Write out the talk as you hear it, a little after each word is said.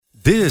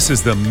This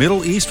is the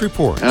Middle East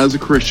Report. As a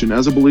Christian,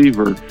 as a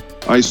believer,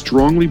 I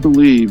strongly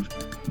believe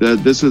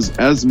that this is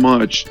as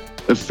much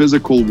a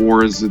physical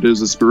war as it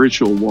is a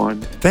spiritual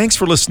one. Thanks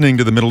for listening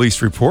to the Middle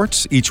East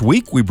Report. Each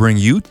week we bring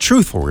you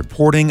truthful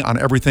reporting on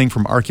everything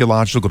from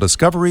archaeological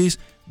discoveries,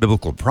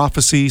 biblical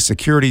prophecy,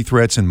 security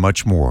threats, and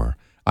much more.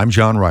 I'm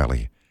John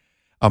Riley.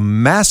 A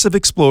massive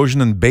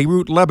explosion in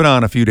Beirut,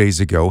 Lebanon a few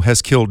days ago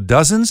has killed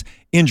dozens,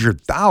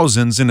 injured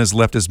thousands, and has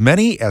left as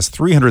many as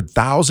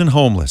 300,000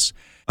 homeless.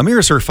 Amir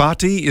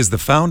Sarfati is the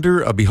founder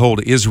of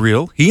Behold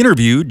Israel. He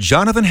interviewed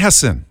Jonathan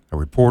Hessen, a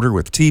reporter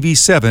with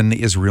TV7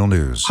 Israel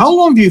News. How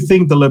long do you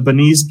think the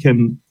Lebanese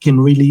can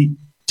really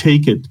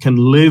take it, can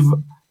live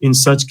in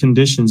such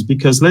conditions?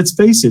 Because let's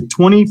face it,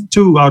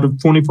 22 out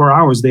of 24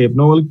 hours, they have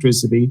no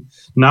electricity.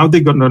 Now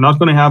they're not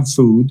going to have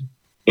food.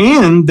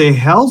 And the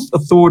health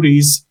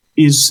authorities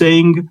is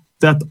saying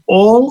that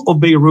all of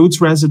Beirut's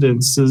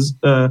residences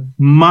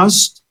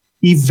must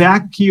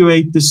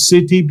evacuate the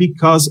city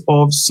because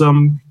of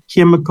some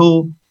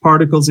chemical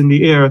particles in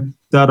the air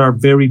that are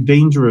very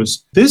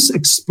dangerous. This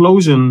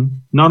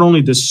explosion not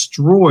only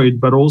destroyed,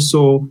 but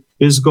also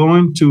is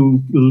going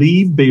to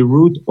leave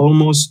Beirut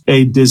almost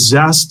a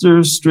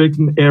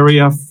disaster-stricken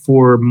area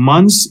for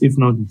months, if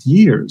not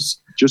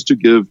years. Just to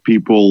give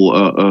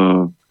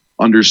people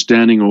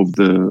understanding of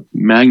the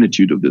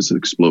magnitude of this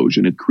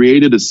explosion, it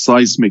created a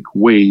seismic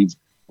wave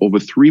of a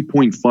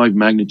 3.5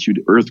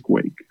 magnitude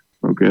earthquake.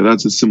 Okay,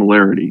 that's a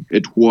similarity.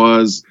 It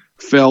was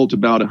felt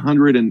about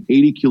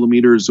 180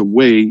 kilometers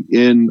away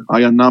in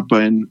Ayia Napa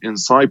in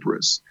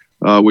Cyprus,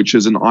 which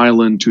is an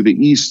island to the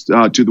east,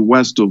 to the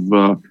west of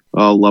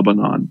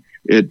Lebanon.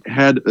 It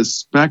had a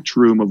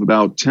spectrum of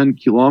about 10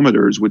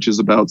 kilometers, which is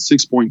about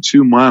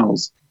 6.2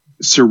 miles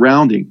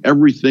surrounding.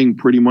 Everything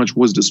pretty much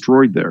was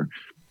destroyed there.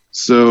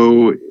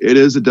 So it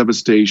is a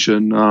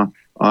devastation.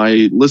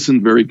 I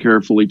listened very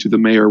carefully to the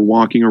mayor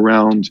walking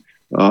around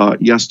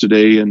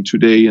yesterday and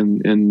today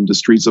in the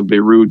streets of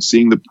Beirut,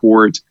 seeing the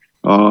port.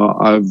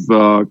 I've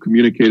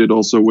communicated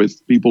also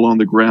with people on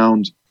the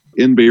ground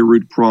in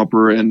Beirut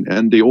proper,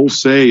 and they all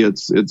say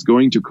it's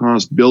going to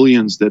cost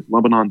billions that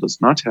Lebanon does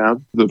not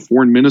have. The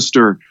foreign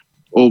minister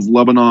of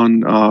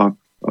Lebanon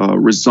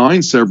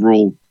resigned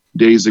several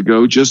days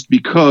ago just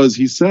because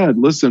he said,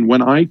 listen,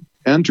 when I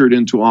entered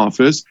into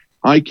office,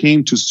 I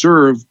came to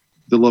serve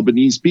the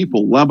Lebanese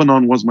people.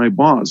 Lebanon was my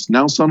boss.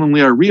 Now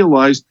suddenly I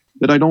realized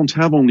that I don't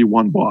have only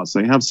one boss.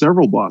 I have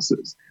several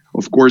bosses,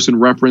 of course, in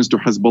reference to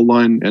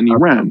Hezbollah and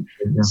Iran.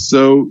 Yeah.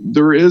 So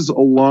there is a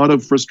lot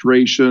of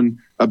frustration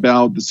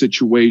about the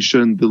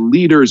situation. The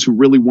leaders who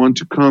really want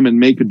to come and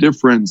make a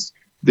difference,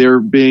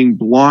 they're being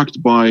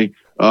blocked by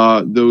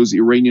those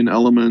Iranian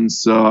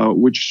elements,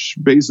 which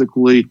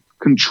basically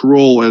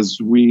control, as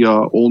we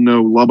all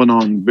know,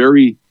 Lebanon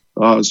very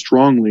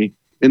strongly.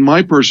 In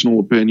my personal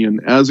opinion,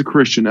 as a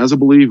Christian, as a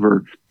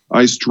believer,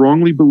 I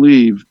strongly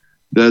believe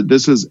that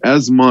this is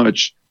as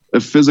much a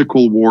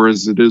physical war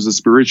as it is a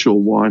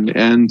spiritual one.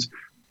 And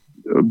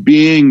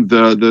being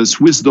the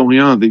Suisse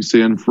d'Orient, they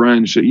say in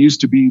French, it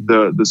used to be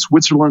the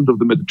Switzerland of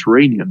the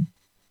Mediterranean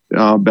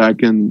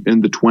back in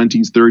the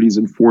 20s, 30s,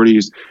 and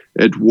 40s.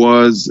 It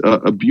was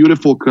a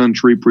beautiful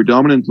country,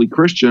 predominantly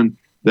Christian,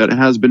 that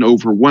has been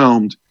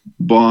overwhelmed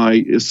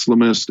by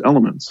Islamist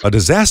elements. A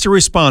disaster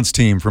response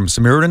team from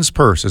Samaritan's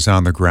Purse is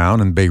on the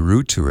ground in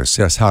Beirut to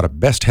assess how to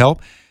best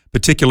help,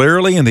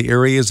 particularly in the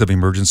areas of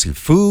emergency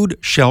food,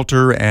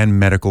 shelter, and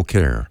medical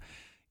care.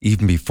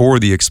 Even before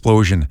the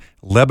explosion,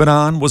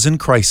 Lebanon was in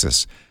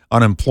crisis.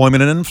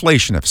 Unemployment and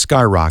inflation have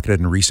skyrocketed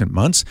in recent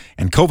months,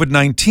 and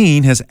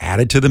COVID-19 has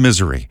added to the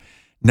misery.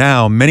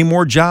 Now, many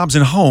more jobs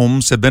and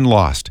homes have been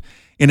lost.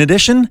 In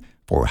addition,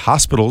 4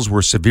 hospitals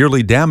were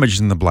severely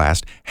damaged in the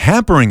blast,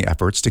 hampering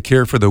efforts to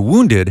care for the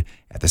wounded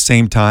at the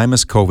same time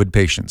as COVID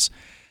patients.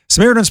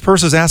 Samaritan's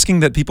Purse is asking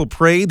that people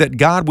pray that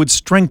God would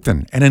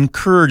strengthen and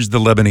encourage the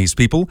Lebanese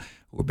people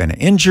who have been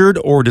injured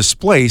or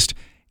displaced,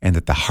 and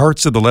that the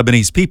hearts of the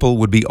Lebanese people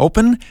would be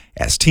open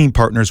as team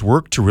partners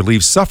work to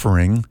relieve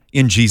suffering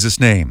in Jesus'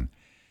 name.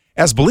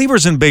 As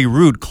believers in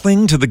Beirut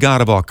cling to the God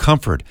of all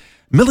comfort,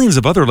 millions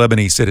of other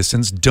Lebanese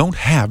citizens don't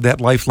have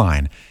that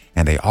lifeline,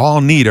 and they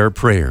all need our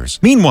prayers.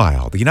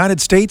 Meanwhile, the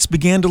United States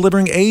began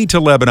delivering aid to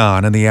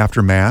Lebanon in the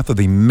aftermath of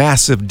the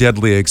massive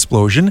deadly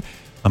explosion,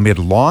 amid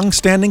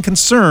long-standing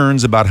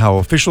concerns about how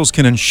officials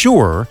can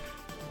ensure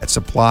that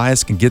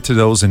supplies can get to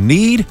those in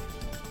need,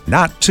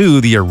 not to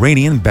the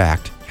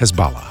Iranian-backed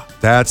Hezbollah.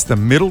 That's the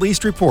Middle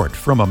East Report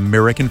from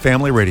American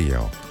Family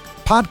Radio.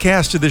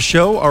 Podcasts of this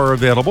show are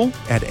available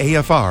at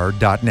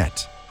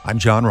afr.net. I'm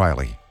John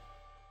Riley.